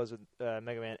deal was with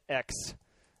Mega Man X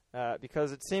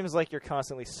because it seems like you're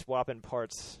constantly swapping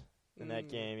parts in that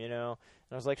game. And I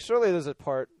was like, surely there's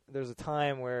a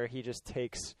time where he just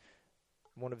takes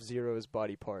one of Zero's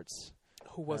body parts.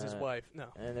 Who was his wife? No.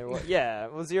 And there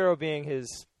was Zero being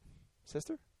his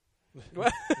sister.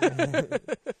 What?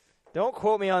 Don't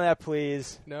quote me on that,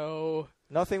 please. No.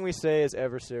 Nothing we say is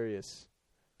ever serious.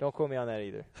 Don't quote me on that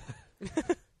either.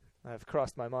 I've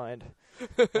crossed my mind.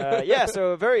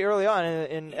 So very early on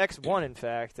in X1, in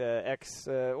fact,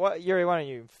 Yuri, why don't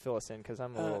you fill us in because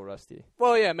I'm a little rusty.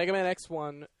 Well, yeah, Mega Man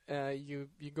X1. You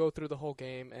go through the whole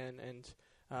game, and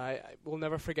I will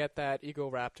never forget that Ego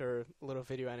Raptor little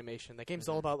video animation. That game's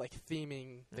all about like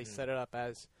theming. They set it up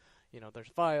as there's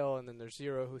Vile, and then there's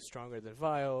Zero who's stronger than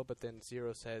Vile, but then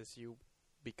Zero says you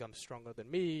become stronger than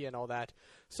me and all that.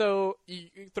 So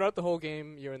throughout the whole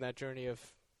game, you're in that journey of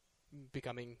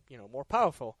becoming more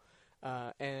powerful.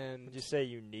 And Would you say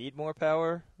you need more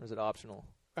power, or is it optional?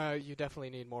 you definitely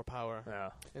need more power Yeah.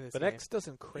 in this But game. X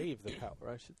doesn't crave the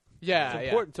power. It's yeah,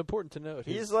 important. It's important to note.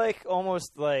 He's like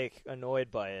almost like annoyed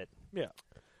by it.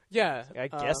 yeah. I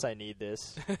guess I need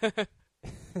this.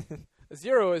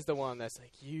 Zero is the one that's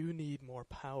like, you need more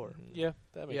power. Yeah,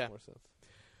 that makes Yeah. more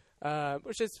sense.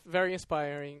 Which is very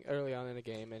inspiring early on in the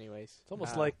game, anyways. It's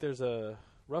almost like there's a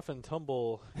rough and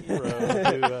tumble hero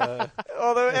who,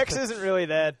 Although X isn't really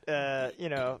that,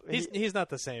 he's not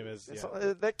the same as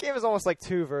that game is almost like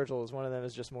two Virgils. One of them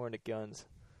is just more into guns.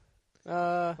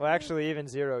 Well, actually, even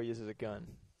Zero uses a gun.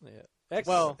 X.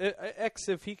 Well- X,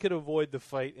 if he could avoid the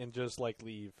fight and just like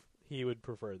leave, he would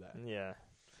prefer that. Yeah.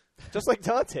 Just like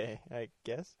Dante, I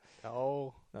guess.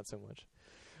 Oh. Not so much.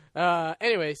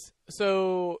 Anyways,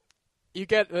 so you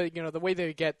get the way that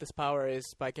you get this power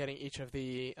is by getting each of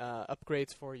the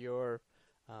upgrades for your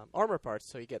armor parts.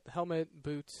 So you get the helmet,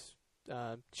 boots,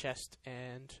 chest,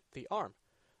 and the arm.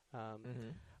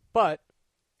 But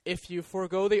if you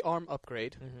forego the arm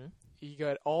upgrade, you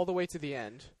get all the way to the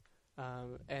end,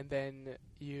 and then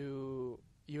you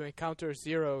encounter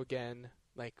Zero again,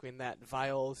 like in that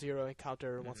Vile Zero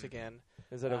encounter once again.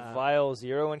 Is it a Vile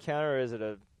Zero encounter, or is it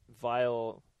a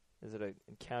Vile? Is it an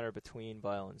encounter between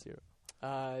Vile and Zero?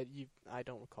 I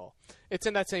don't recall. It's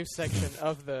in that same section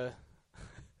of the.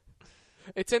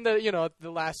 It's in the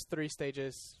the last 3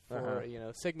 stages for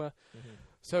Sigma.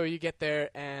 So you get there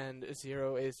and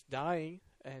Zero is dying,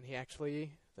 and he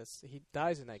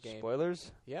dies in that game.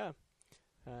 Spoilers? Yeah,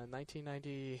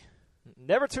 1990.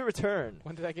 Never to Return.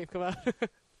 When did that game come out?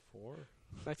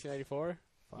 1994.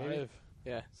 5. Maybe?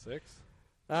 Yeah. 6.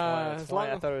 It's long.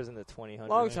 I thought it was in the 2000s.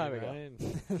 Long time ago.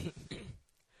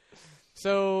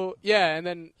 So yeah, and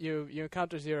then you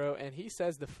encounter Zero, and he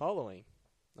says the following.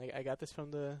 Like, I got this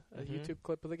from the YouTube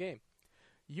clip of the game.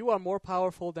 You are more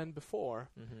powerful than before,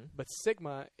 but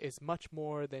Sigma is much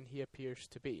more than he appears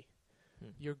to be.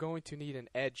 You're going to need an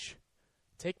edge.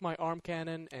 Take my arm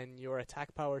cannon, and your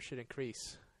attack power should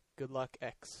increase. Good luck,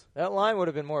 X. That line would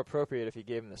have been more appropriate if you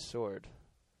gave him the sword.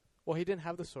 Well, he didn't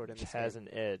have the sword in Which this has game.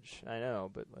 an edge. I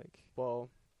know, but like... Well,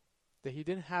 he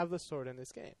didn't have the sword in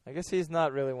this game. I guess he's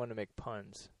not really one to make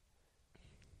puns.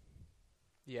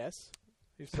 Yes.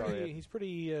 He's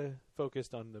pretty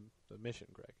focused on the mission,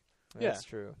 Greg. That's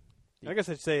true. I guess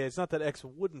I'd say it's not that X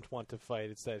wouldn't want to fight;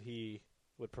 it's that he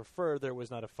would prefer there was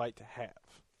not a fight to have.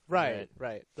 Right.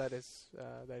 That is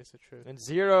the truth. And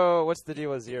Zero, what's the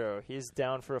deal with Zero? He's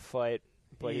down for a fight,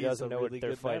 but he He's doesn't a know really what they're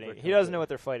good fighting. Maverick He doesn't hunter. know what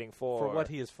they're fighting for. For what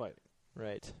he is fighting.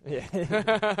 Right.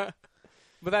 Yeah.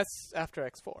 But that's after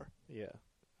X4. Yeah.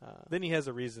 Then he has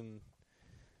a reason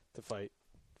to fight.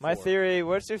 My for. theory,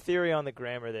 what's your theory on the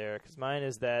grammar there? Because mine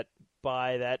is that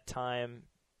by that time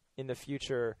in the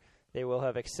future, they will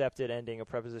have accepted ending a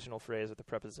prepositional phrase with a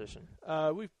preposition.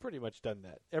 We've pretty much done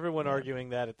that. Everyone arguing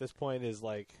that at this point is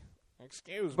like,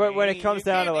 excuse me. But when it comes you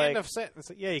down to can't like... end a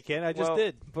sentence. Yeah, you can. I just well,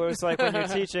 did. But it's like when you're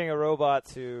teaching a robot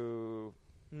to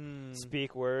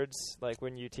speak words, like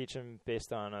when you teach them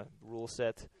based on a rule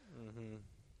set.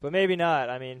 But maybe not.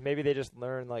 I mean, maybe they just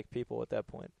learn like people at that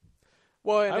point.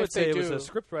 Well, and I if would say they it was do, a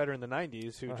scriptwriter in the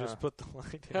 90s who just put the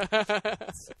line in.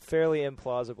 It's fairly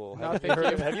implausible. No, Have thank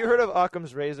you. have you heard of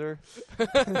Occam's Razor?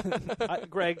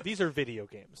 Greg, these are video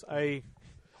games.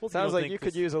 Sounds like you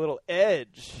could use a little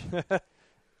edge.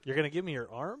 You're going to give me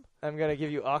your arm? I'm going to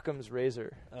give you Occam's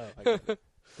Razor. Oh, I got it.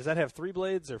 Does that have 3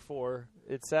 blades or 4?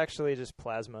 It's actually just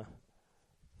plasma.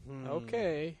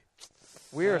 Okay.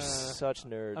 We are such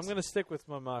nerds. I'm going to stick with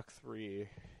my Mach 3.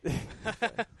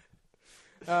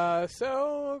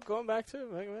 So going back to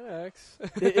Mega Man X.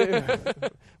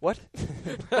 What?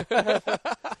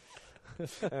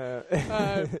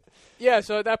 Yeah,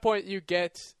 so at that point you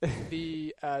get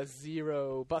the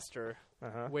Zero Buster,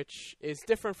 which is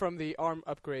different from the arm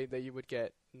upgrade that you would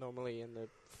get normally in the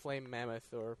Flame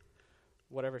Mammoth or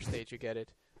whatever stage you get it.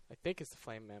 I think it's the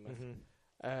Flame Mammoth.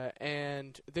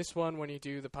 And this one, when you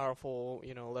do the powerful,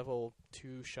 level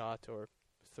 2 shot or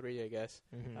 3, I guess,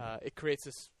 it creates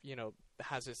this,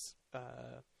 has this.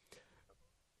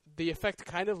 The effect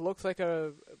kind of looks like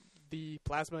the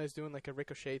plasma is doing like a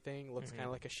ricochet thing. Looks kind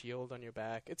of like a shield on your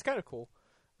back. It's kind of cool.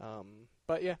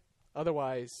 But yeah,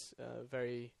 otherwise,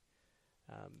 very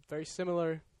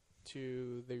similar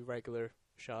to the regular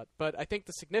shot. But I think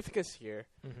the significance here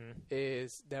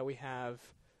is that we have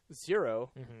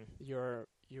Zero, your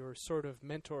sort of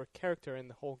mentor character in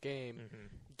the whole game,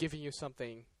 giving you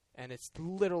something, and it's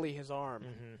literally his arm.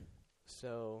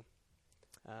 So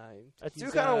I do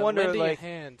kind of wonder, like, a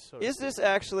hand, is this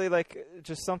actually like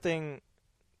just something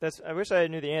that's? I wish I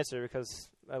knew the answer because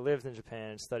I lived in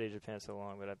Japan and studied Japan so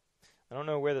long, but I don't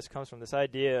know where this comes from. This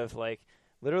idea of like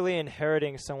literally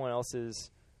inheriting someone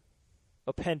else's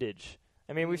appendage.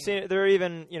 I mean, we've seen there are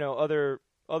even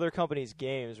other companies'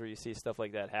 games where you see stuff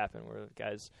like that happen, where the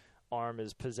guy's arm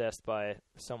is possessed by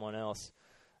someone else.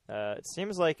 It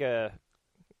seems like a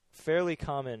fairly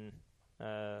common,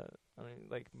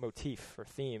 like motif or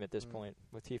theme at this point.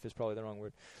 Motif is probably the wrong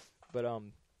word, but I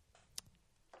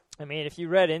mean, if you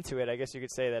read into it, I guess you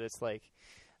could say that it's like,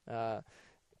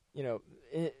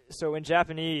 so in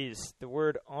Japanese, the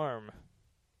word arm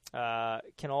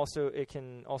can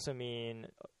also mean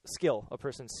skill, a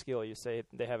person's skill. You say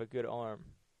they have a good arm.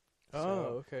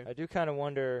 Oh, okay. I do kind of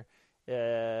wonder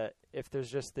if there's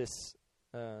just this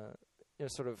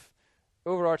sort of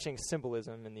overarching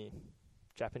symbolism in the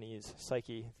Japanese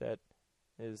psyche that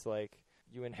is like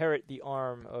you inherit the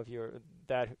arm of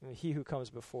he who comes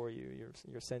before you,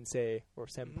 your sensei or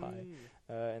senpai,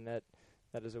 and that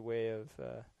is a way of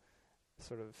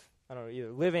sort of, I don't know,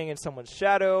 either living in someone's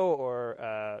shadow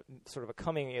or sort of a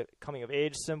coming of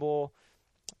age symbol.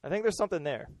 I think there's something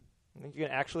there. I think you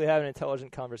can actually have an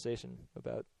intelligent conversation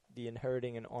about the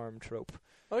inheriting an arm trope.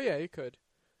 Oh yeah, you could.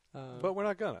 But we're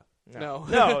not gonna. No.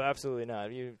 No, absolutely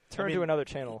not. You turn to another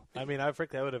channel. I mean, I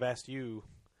would have asked you,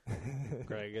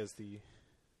 Greg, as the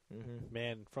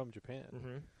man from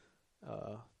Japan,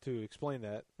 to explain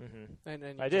that. And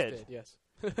you I just did. Yes.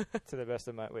 To the best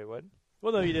of my... Wait, what?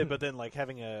 Well, no, you did, but then like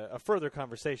having a further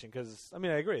conversation, because I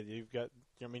mean, I agree. You've got,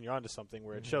 I mean, you're onto something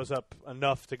where it shows up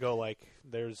enough to go like,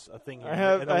 there's a thing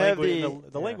here.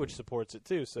 The language supports it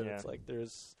too, so it's like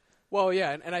there's. Well,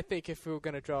 yeah, and I think if we were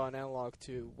going to draw an analog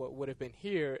to what would have been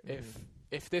here,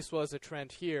 if this was a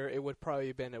trend here, it would probably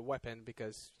have been a weapon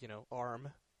because, you know, arm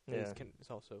is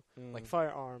also like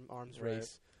firearm, arms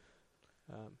race.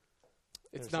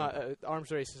 It's not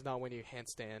arms race is not when you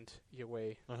handstand your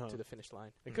way to the finish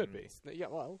line. It could be. Yeah,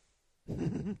 well,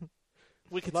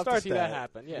 we could love start to see that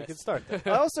happen. Yes. We could start that.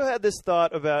 I also had this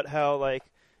thought about how like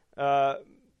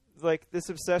this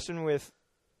obsession with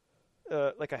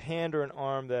like a hand or an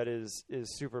arm that is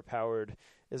super powered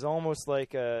is almost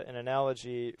like an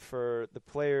analogy for the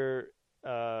player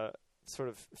sort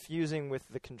of fusing with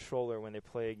the controller when they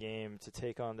play a game to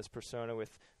take on this persona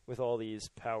with all these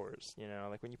powers. You know,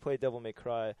 like when you play Devil May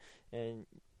Cry and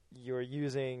you're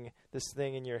using this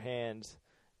thing in your hand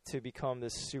to become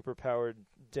this super powered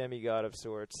demigod of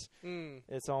sorts.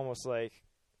 It's almost like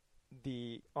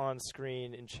the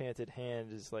on-screen enchanted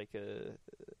hand is like an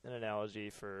analogy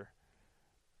for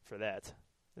that.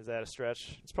 Is that a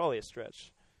stretch? It's probably a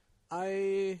stretch.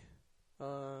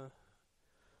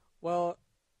 Well,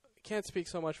 can't speak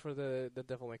so much for the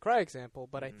Devil May Cry example,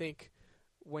 but I think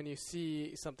when you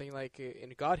see something like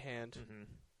in God Hand,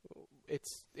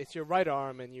 it's your right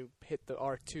arm and you hit the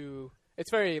R2.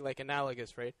 It's very like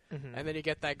analogous, right? And then you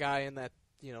get that guy in that,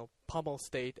 you know, pummel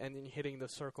state, and then you're hitting the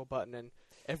circle button, and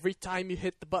every time you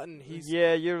hit the button,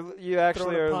 you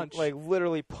actually are punch. like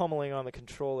literally pummeling on the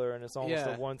controller, and it's almost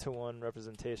a 1-to-1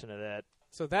 representation of that.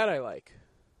 So that I like.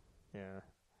 Yeah,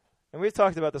 and we've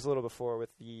talked about this a little before with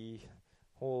the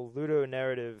whole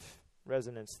ludonarrative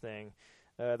resonance thing.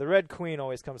 The Red Queen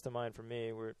always comes to mind for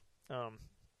me. Where I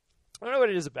don't know what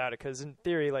it is about it, because in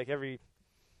theory, like every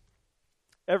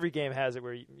game has it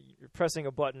where you're pressing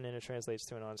a button and it translates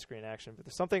to an on-screen action. But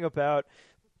there's something about,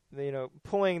 you know,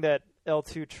 pulling that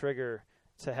L2 trigger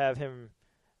to have him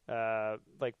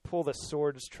like pull the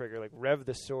sword's trigger, like rev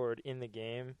the sword in the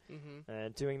game,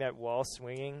 and doing that while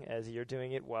swinging as you're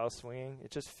doing it while swinging.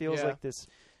 It just feels like this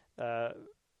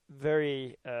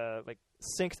very like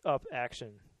synced up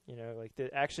action. You know, like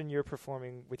the action you're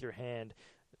performing with your hand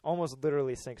almost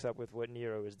literally syncs up with what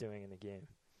Nero is doing in the game.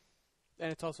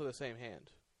 And it's also the same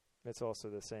hand. It's also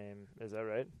the same. Is that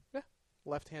right? Yeah.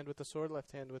 Left hand with the sword,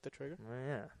 left hand with the trigger.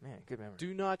 Yeah, man, good memory.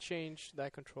 Do not change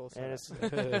that control And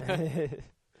setup. it's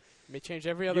You may change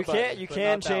every other button. You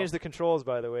can change the controls,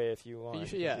 by the way, if you want. You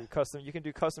should, yeah. You can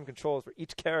do custom controls for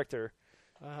each character,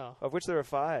 of which there are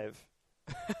 5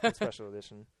 in Special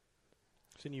Edition.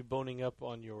 Seen you boning up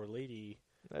on your lady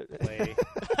play.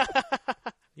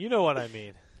 You know what I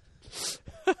mean.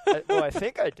 I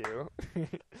think I do.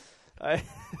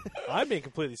 I'm being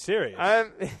completely serious.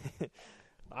 I'm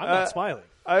not smiling.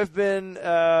 I've been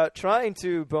trying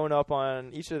to bone up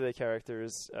on each of the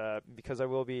characters because I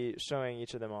will be showing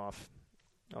each of them off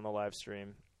on the live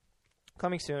stream.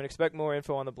 Coming soon. Expect more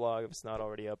info on the blog if it's not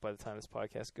already up by the time this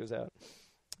podcast goes out.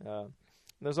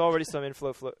 There's already some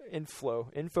info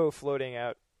floating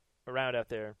around out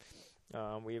there.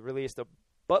 We released a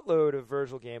buttload of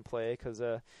Virgil gameplay because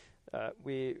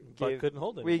we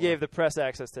gave the press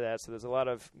access to that, so there's a lot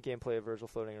of gameplay of Virgil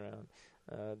floating around.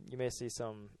 You may see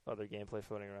some other gameplay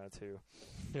floating around too.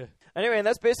 Yeah. Anyway, and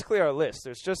that's basically our list.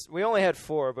 We only had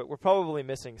 4, but we're probably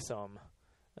missing some.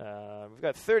 We've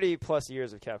got 30 plus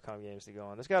years of Capcom games to go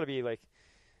on. There's got to be like,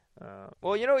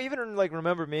 well, you know, even like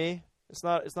Remember Me. It's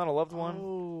not a loved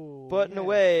one, but in a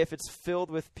way, if it's filled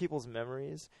with people's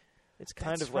memories, it's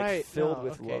kind of like filled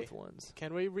with loved ones.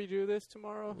 Can we redo this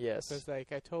tomorrow? Yes. Because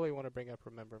like I totally want to bring up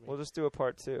Remember Me. We'll just do a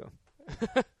part 2.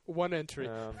 1 entry.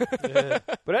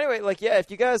 But anyway, like, yeah,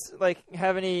 if you guys like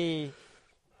have any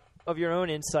of your own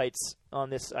insights on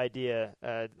this idea,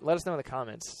 let us know in the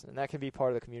comments, and that can be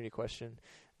part of the community question.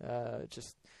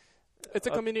 It's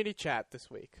a community chat this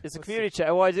week. It's a community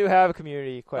chat. Well, I do have a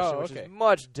community question, which is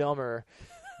much dumber.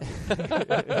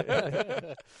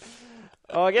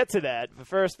 I'll get to that, but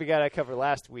first we got to cover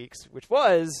last week's, which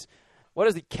was What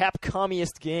is the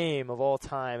Capcomiest game of all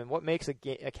time, and what makes a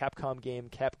Capcom game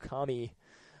Capcom-y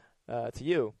to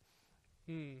you?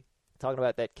 Talking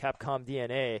about that Capcom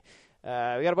DNA.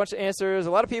 We got a bunch of answers.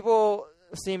 A lot of people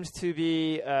seemed to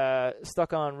be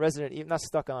stuck on Resident Evil. Not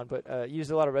stuck on, but used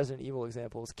a lot of Resident Evil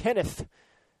examples. Kenneth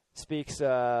speaks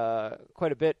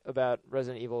quite a bit about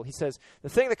Resident Evil. He says, the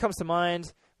thing that comes to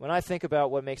mind when I think about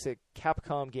what makes a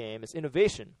Capcom game is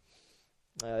innovation.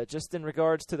 Just in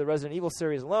regards to the Resident Evil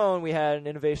series alone, we had an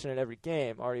innovation in every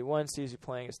game. RE1 sees you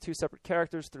playing as two separate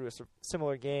characters through a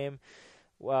similar game,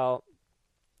 while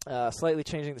slightly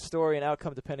changing the story and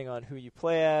outcome depending on who you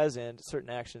play as and certain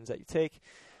actions that you take.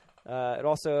 It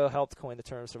also helped coin the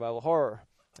term survival horror,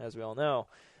 as we all know.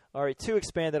 RE2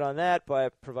 expanded on that by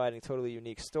providing totally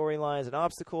unique storylines and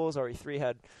obstacles. RE3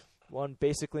 had one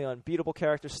basically unbeatable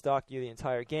character, stalked you the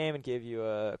entire game, and gave you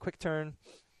a quick turn.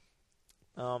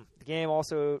 The game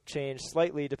also changed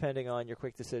slightly depending on your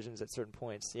quick decisions at certain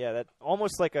points. Yeah, that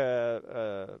almost like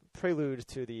a prelude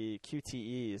to the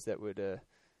QTEs that would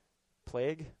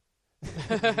plague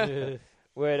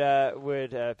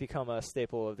would become a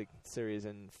staple of the series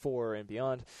in 4 and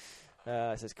beyond.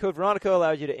 It says Code Veronica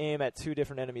allowed you to aim at 2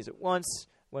 different enemies at once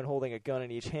when holding a gun in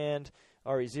each hand.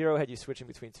 RE0 had you switching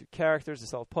between 2 characters to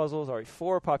solve puzzles.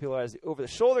 RE4 popularized the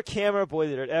over-the-shoulder camera. Boy,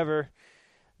 did it ever.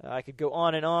 I could go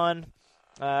on,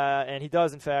 and he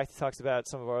does, in fact. He talks about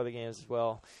some of our other games as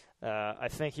well. I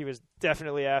think he was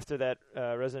definitely after that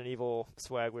Resident Evil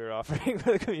swag we were offering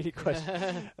for the community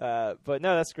question. But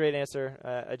no, that's a great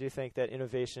answer. I do think that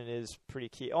innovation is pretty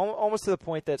key, almost to the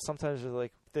point that sometimes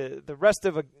like the rest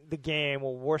of the game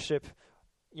will worship,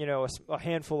 a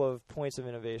handful of points of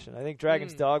innovation. I think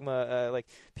Dragon's Dogma, like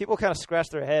people kind of scratch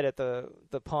their head at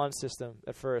the pawn system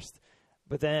at first.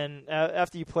 But then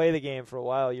after you play the game for a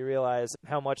while, you realize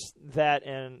how much that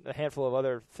and a handful of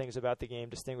other things about the game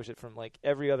distinguish it from like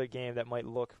every other game that might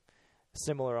look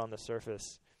similar on the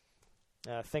surface.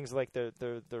 Things like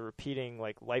the repeating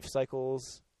like life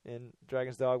cycles in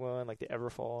Dragon's Dogma and like the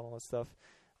Everfall and all that stuff.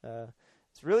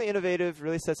 It's really innovative,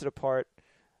 really sets it apart.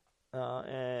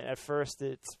 And at first,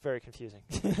 it's very confusing.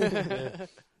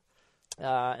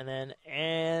 And then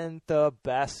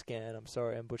Anthabascan. I'm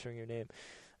sorry, I'm butchering your name.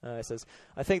 It says,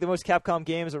 I think the most Capcom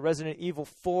games are Resident Evil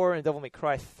 4 and Devil May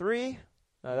Cry 3.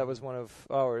 That was one of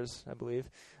ours, I believe.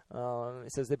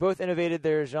 It says, they both innovated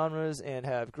their genres and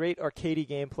have great arcadey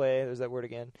gameplay. There's that word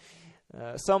again.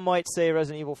 Some might say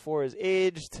Resident Evil 4 is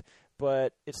aged,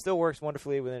 but it still works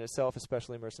wonderfully within itself,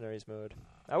 especially Mercenaries mode.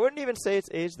 I wouldn't even say it's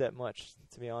aged that much,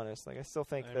 to be honest. Like I still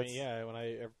think every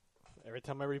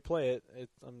time I replay it,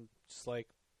 I'm just like,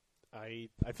 I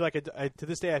feel like to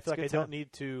this day I feel like I don't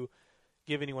need to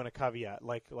give anyone a caveat,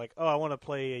 like oh, I want to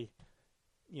play,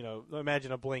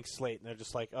 imagine a blank slate, and they're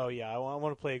just like, oh yeah, I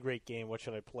want to play a great game. What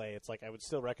should I play? It's like I would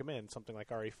still recommend something like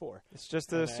RE4. It's just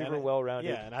super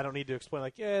well-rounded. Yeah, and I don't need to explain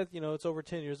like, it's over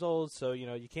 10 years old, so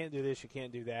you can't do this, you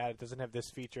can't do that. It doesn't have this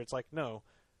feature. It's like no,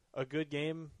 a good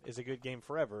game is a good game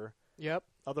forever. Yep.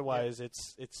 Otherwise,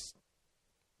 it's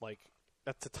like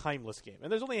that's a timeless game,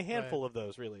 and there's only a handful of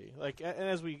those really. Like, and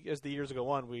as the years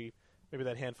go on, maybe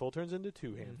that handful turns into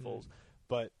 2 handfuls.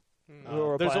 But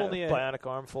there's only a bionic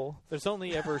armful. There's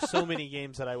only ever so many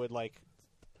games that I would like.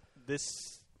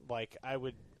 I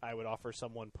would offer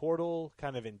someone Portal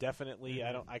kind of indefinitely.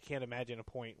 Mm-hmm. I can't imagine a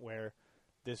point where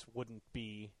this wouldn't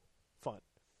be fun.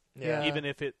 Yeah. Even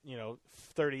if it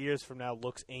 30 years from now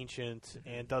looks ancient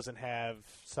and doesn't have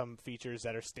some features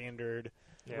that are standard.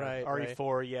 Yeah. Right.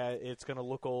 RE4, yeah, it's gonna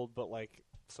look old, but like,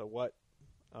 so what?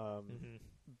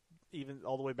 Even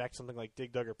all the way back to something like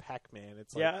Dig Dug or Pac-Man.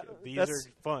 It's like, these are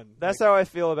fun. That's how I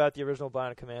feel about the original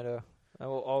Bionic Commando. I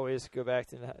will always go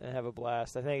back and have a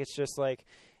blast. I think it's just like,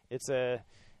 it's a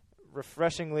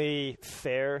refreshingly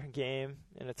fair game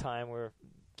in a time where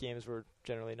games were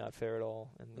generally not fair at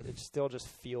all. And it still just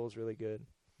feels really good.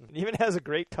 It even has a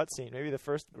great cutscene. Maybe the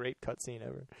first great cutscene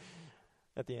ever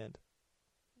at the end.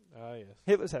 Yes.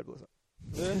 Hitler's head blows up.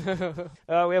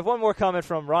 We have one more comment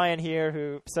from Ryan here,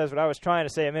 who says what I was trying to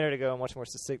say a minute ago much more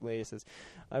succinctly. He says,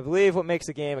 I believe what makes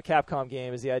a game a Capcom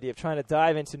game is the idea of trying to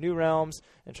dive into new realms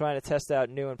and trying to test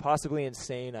out new and possibly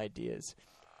insane ideas.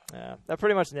 That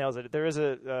pretty much nails it. There is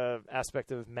a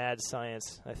aspect of mad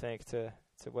science, I think, to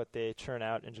what they churn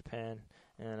out in Japan.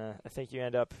 And I think you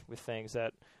end up with things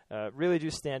that really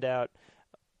do stand out.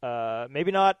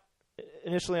 Maybe not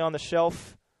initially on the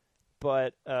shelf,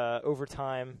 but over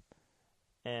time.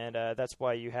 And that's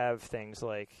why you have things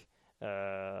like,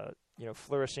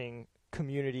 flourishing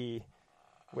community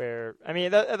where, I mean,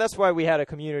 that's why we had a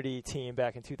community team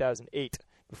back in 2008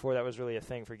 before that was really a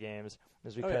thing for games,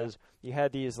 is because you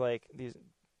had these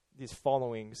these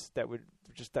followings that would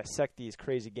just dissect these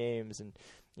crazy games and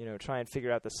try and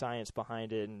figure out the science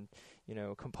behind it and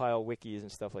compile wikis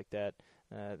and stuff like that.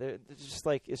 They're just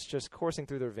like it's just coursing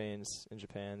through their veins in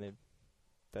Japan.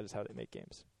 That is how they make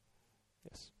games.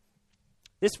 Yes.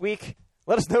 This week,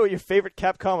 let us know your favorite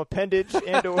Capcom appendage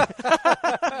and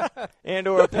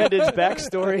or appendage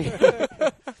backstory.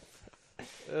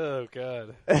 Oh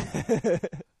God.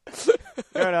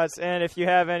 Go nuts. And if you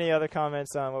have any other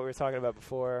comments on what we were talking about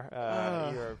before,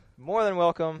 you're more than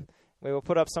welcome. We will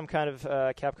put up some kind of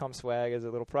Capcom swag as a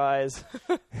little prize.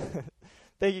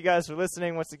 Thank you guys for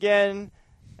listening once again.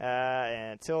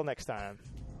 And until next time.